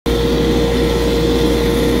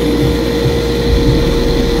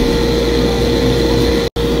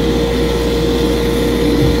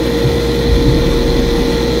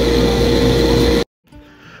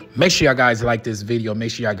Make sure y'all guys like this video.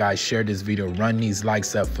 Make sure y'all guys share this video. Run these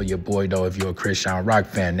likes up for your boy, though, if you're a Chrisean Rock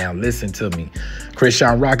fan. Now, listen to me.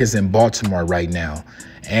 Chrisean Rock is in Baltimore right now,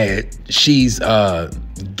 and she's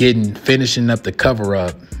finishing up the cover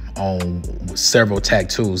up on several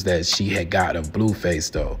tattoos that she had got of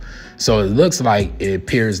Blueface, though. So it looks like it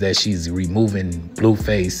appears that she's removing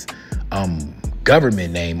Blueface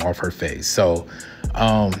government name off her face. So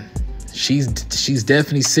she's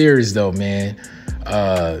definitely serious, though, man.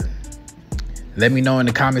 Let me know in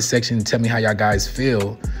the comment section and tell me how y'all guys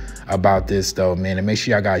feel about this, though, man, and make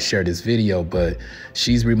sure y'all guys share this video. But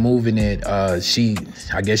she's removing it. I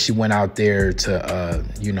guess she went out there to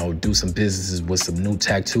you know, do some businesses with some new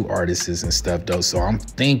tattoo artists and stuff, though. So I'm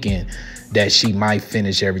thinking that she might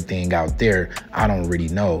finish everything out there. I don't really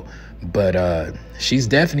know, but she's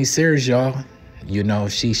definitely serious, y'all. You know,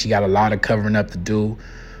 she got a lot of covering up to do.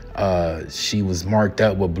 She was marked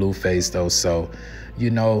up with Blueface, though, so you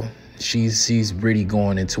know, she's really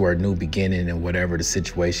going into her new beginning and whatever the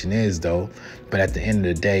situation is, though. But at the end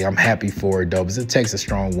of the day, I'm happy for her, though, because it takes a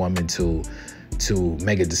strong woman to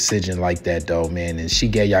make a decision like that, though, man. And she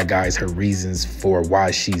gave y'all guys her reasons for why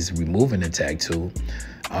she's removing the tattoo.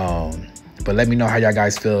 But let me know how y'all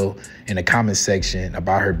guys feel in the comment section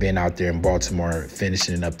about her being out there in Baltimore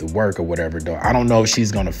finishing up the work or whatever, though. I don't know if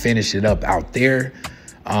she's gonna finish it up out there,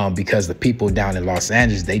 because the people down in Los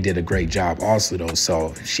Angeles, they did a great job also, though.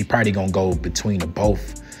 So she probably gonna go between the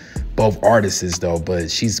both artists, though. But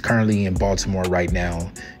she's currently in Baltimore right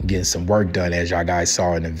now getting some work done, as y'all guys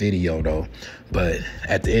saw in the video, though. But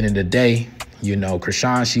at the end of the day, you know,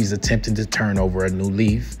 Chrisean, she's attempting to turn over a new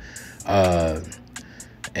leaf.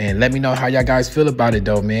 And let me know how y'all guys feel about it,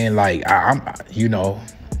 though, man. Like, I'm you know,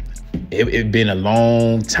 it been a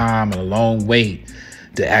long time and a long wait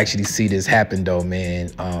to actually see this happen, though, man.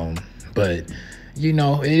 But you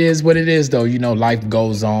know, it is what it is, though. You know, life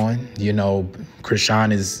goes on. You know,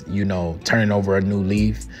 Chrisean is, you know, turning over a new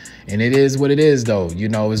leaf, and it is what it is, though. You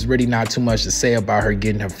know, it's really not too much to say about her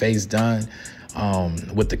getting her face done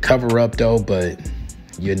with the cover up, though. But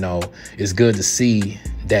you know, it's good to see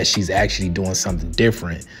that she's actually doing something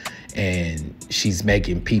different, and she's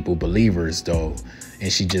making people believers, though,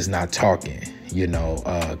 and she's just not talking. You know,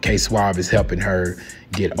 K-Swab is helping her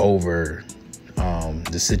get over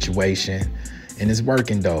the situation, and it's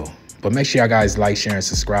working, though. But make sure y'all guys like, share, and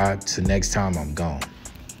subscribe. Till next time, I'm gone.